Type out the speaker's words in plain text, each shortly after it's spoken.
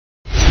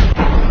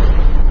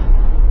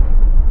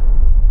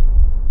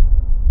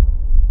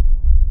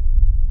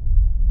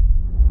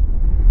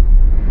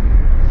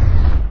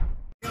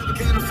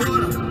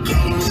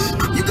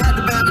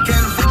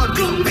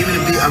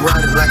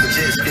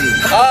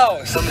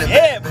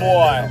shit,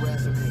 boy.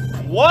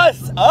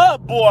 What's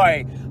up,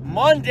 boy?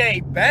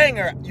 Monday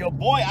banger. Your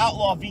boy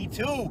Outlaw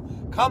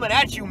V2 coming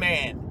at you,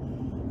 man.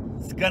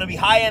 It's gonna be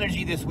high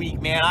energy this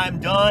week, man. I'm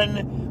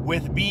done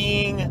with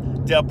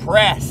being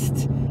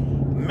depressed.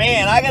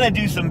 Man, I gotta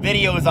do some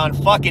videos on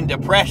fucking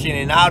depression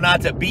and how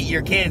not to beat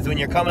your kids when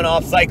you're coming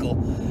off cycle.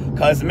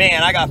 Cause,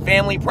 man, I got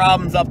family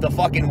problems up the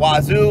fucking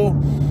wazoo.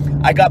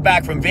 I got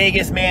back from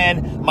Vegas,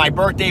 man. My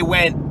birthday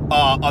went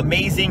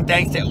amazing,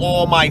 thanks to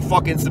all my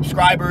fucking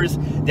subscribers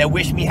that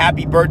wish me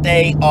happy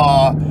birthday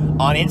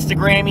on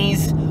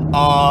Instagrammies,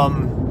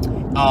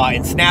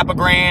 and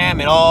Snapagram,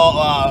 and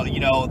all, you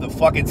know, the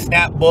fucking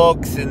snap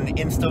books and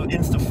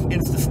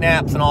Insta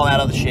snaps and all that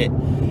other shit.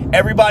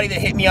 Everybody that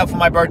hit me up for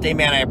my birthday,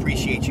 man, I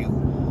appreciate you.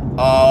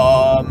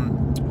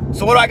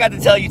 So what do I got to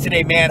tell you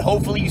today, man?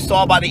 Hopefully you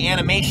saw by the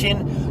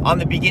animation on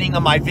the beginning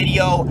of my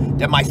video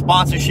that my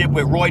sponsorship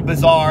with Roid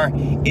Bazaar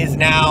is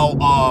now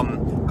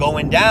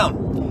going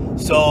down.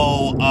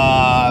 So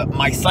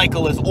my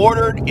cycle is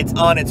ordered. It's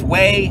on its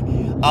way.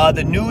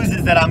 The news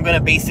is that I'm going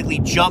to basically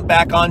jump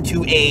back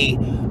onto a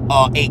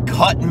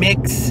cut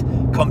mix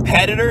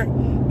competitor,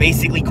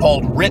 basically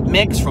called Rip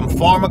Mix from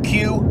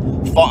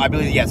PharmaQ. I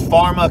believe, yes,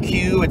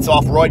 PharmaQ. It's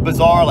off Roid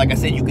Bazaar. Like I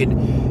said, you can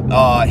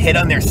hit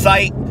on their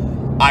site.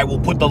 I will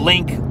put the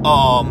link.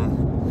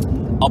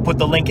 I'll put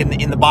the link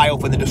in the bio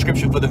for the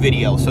description for the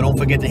video. So don't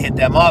forget to hit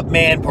them up,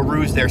 man.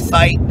 Peruse their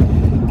site.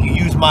 If you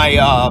use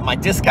my my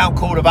discount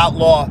code of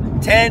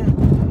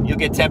Outlaw10, you'll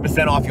get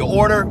 10% off your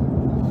order.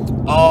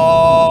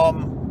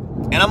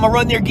 And I'm gonna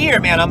run their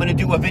gear, man. I'm gonna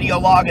do a video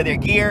log of their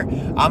gear.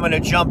 I'm gonna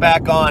jump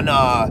back on.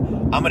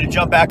 I'm gonna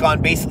jump back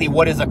on basically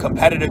what is a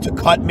competitor to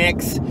cut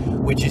mix,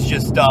 which is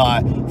just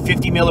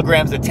 50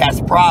 milligrams of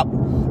test prop,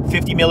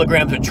 50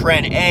 milligrams of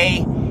Tren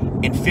A,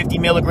 and 50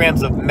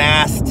 milligrams of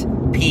mast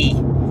P.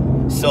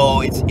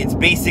 So it's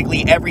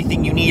basically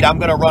everything you need. I'm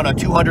gonna run a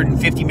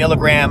 250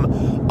 milligram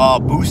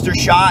booster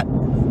shot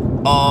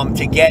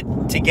to get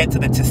to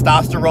the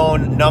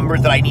testosterone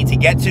numbers that I need to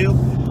get to.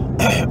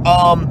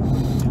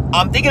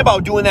 I'm thinking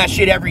about doing that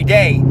shit every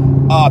day.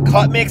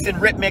 Cut mix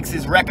and Rip Mix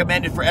is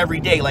recommended for every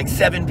day, like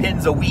 7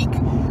 pins a week.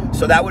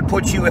 So that would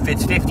put you, if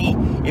it's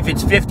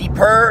 50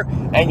 per,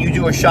 and you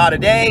do a shot a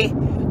day,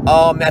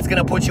 that's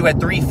gonna put you at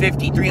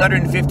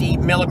 350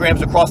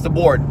 milligrams across the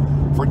board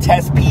for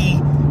test P,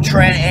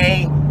 Tren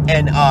A,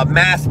 and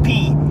mass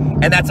P,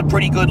 and that's a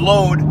pretty good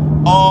load.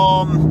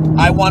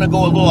 I want to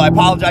go a little. I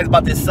apologize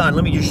about this sun.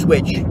 Let me just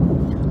switch.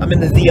 I'm in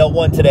the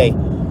ZL1 today.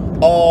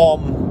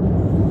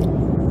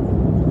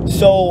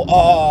 So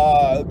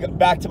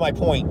back to my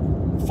point.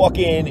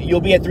 Fucking,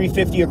 you'll be at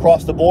 350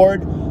 across the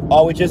board,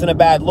 which isn't a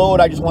bad load.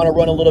 I just want to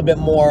run a little bit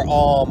more.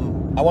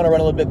 I want to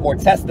run a little bit more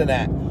test than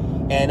that.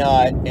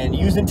 And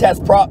using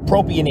test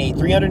propionate,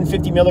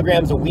 350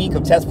 milligrams a week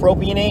of test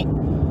propionate.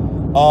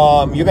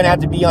 You're gonna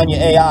have to be on your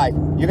AI.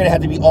 You're gonna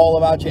have to be all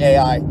about your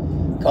AI,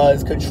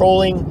 because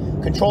controlling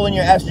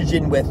your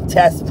estrogen with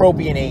test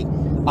propionate,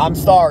 I'm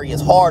sorry,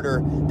 is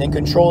harder than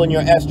controlling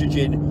your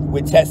estrogen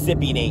with test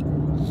cypionate.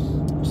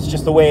 It's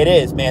just the way it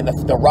is, man.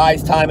 The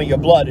rise time of your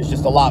blood is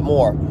just a lot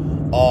more.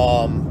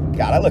 God,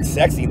 I look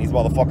sexy in these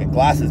motherfucking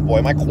glasses,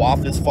 boy. My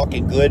coif is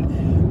fucking good.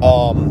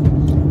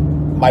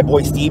 My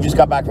boy Steve just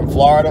got back from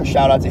Florida.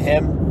 Shout out to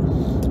him.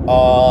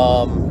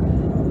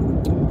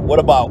 What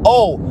about,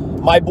 oh,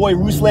 my boy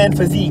Ruslan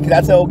Physique.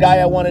 That's the guy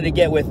I wanted to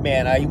get with,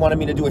 man. He wanted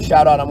me to do a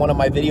shout out on one of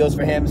my videos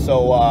for him.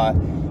 So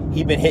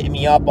he's been hitting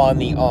me up on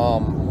the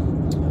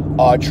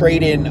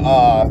trade-in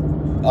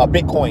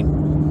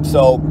Bitcoin.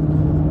 So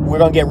we're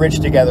gonna get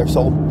rich together.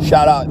 So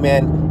shout out,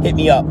 man. Hit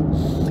me up.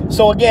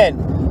 So again,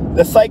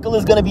 the cycle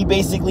is gonna be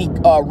basically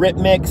Rip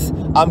Mix.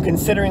 I'm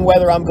considering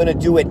whether I'm gonna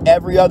do it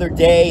every other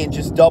day and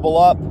just double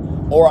up,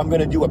 or I'm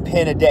gonna do a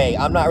pin a day.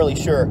 I'm not really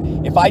sure.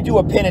 If I do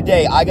a pin a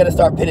day, I gotta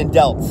start pinning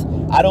delts.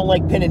 I don't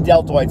like pinning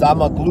deltoids.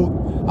 I'm a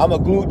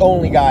glute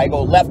only guy. I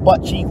go left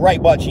butt cheek, right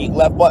butt cheek,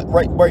 left butt,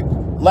 right,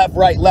 left,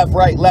 right, left,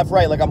 right, left,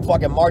 right, like I'm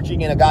fucking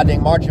marching in a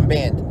goddamn marching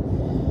band.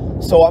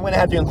 So I'm gonna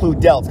have to include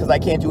delts because I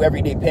can't do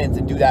everyday pins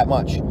and do that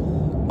much.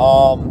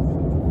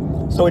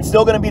 So it's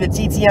still gonna be the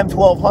TTM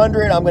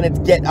 1200.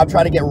 I'll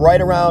try to get right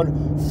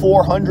around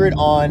 400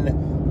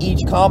 on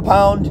each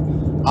compound.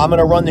 I'm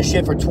gonna run the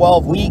shit for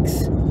 12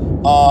 weeks.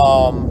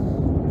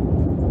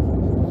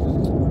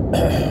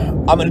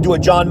 I'm going to do a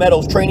John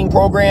Meadows training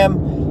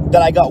program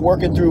that I got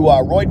working through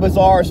Roid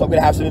Bazaar, so I'm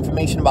going to have some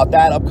information about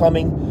that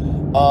upcoming.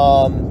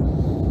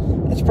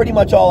 That's pretty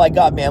much all I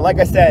got, man. Like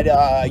I said,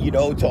 you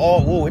know,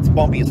 it's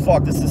bumpy as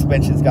fuck. The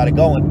suspension's got it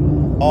going.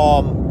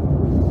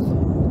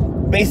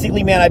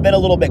 Basically, man, I've been a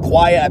little bit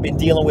quiet. I've been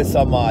dealing with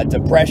some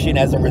depression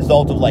as a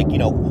result of, like, you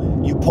know,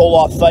 you pull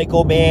off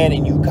cycle, man,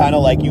 and you kind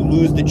of like, you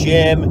lose the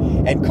gym,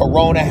 and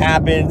Corona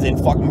happens, and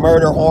fucking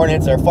murder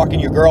hornets are fucking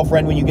your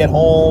girlfriend when you get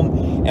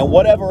home, and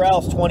whatever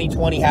else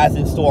 2020 has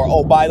in store.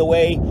 Oh, by the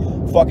way,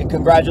 fucking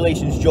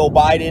congratulations, Joe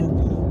Biden.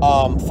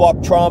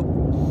 Fuck Trump.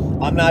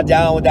 I'm not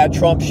down with that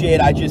Trump shit.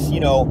 I just,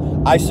 you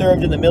know, I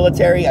served in the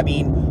military. I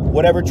mean,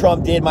 whatever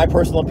Trump did, my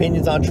personal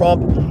opinions on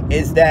Trump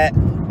is that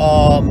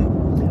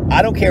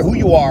I don't care who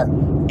you are.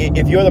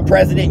 if you're the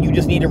president, you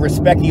just need to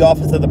respect the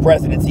office of the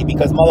presidency,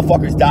 because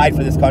motherfuckers died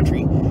for this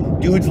country.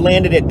 Dudes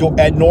landed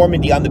at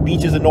Normandy, on the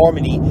beaches of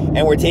Normandy,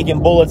 and were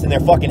taking bullets in their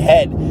fucking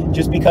head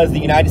just because the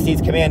United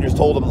States commanders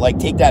told them, like,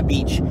 take that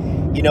beach.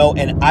 You know,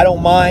 and I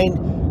don't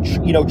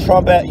mind, you know,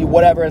 Trump,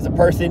 whatever, as a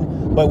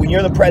person, but when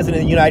you're the president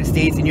of the United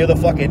States and you're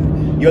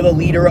the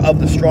leader of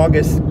the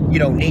strongest, you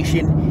know,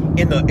 nation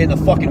in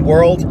the fucking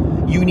world,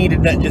 you need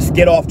to just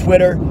get off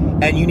Twitter,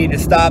 and you need to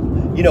stop,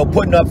 you know,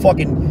 putting up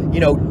fucking, you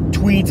know,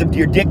 tweets of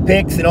your dick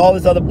pics and all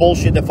this other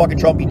bullshit that fucking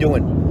Trump be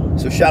doing.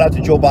 So shout out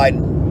to Joe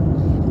Biden.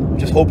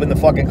 Just hoping the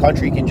fucking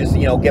country can just,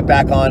 you know, get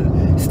back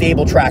on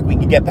stable track. We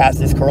can get past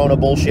this corona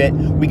bullshit.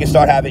 We can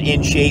start having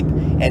in shape,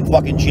 and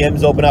fucking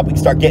gyms open up. We can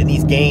start getting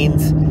these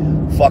gains.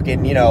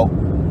 Fucking, you know,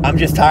 I'm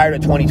just tired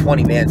of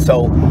 2020, man.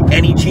 So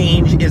any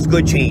change is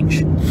good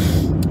change.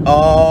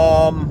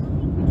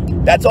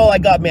 That's all I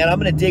got, man. I'm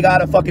gonna dig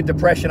out of fucking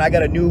depression. I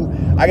got a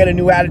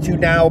new attitude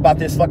now about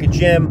this fucking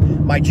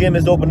gym. My gym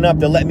is opening up.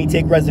 They're letting me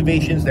take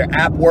reservations. Their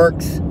app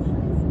works.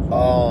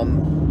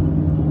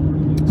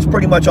 It's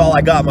pretty much all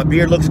I got. My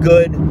beard looks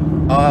good.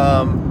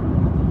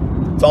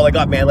 That's all I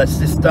got, man. Let's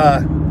just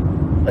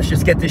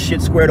get this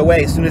shit squared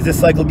away. As soon as this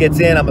cycle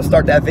gets in, I'm gonna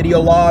start that video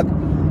log,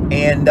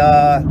 and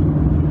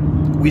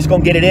we just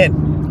gonna get it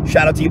in.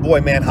 Shout out to your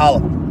boy, man.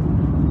 Holla.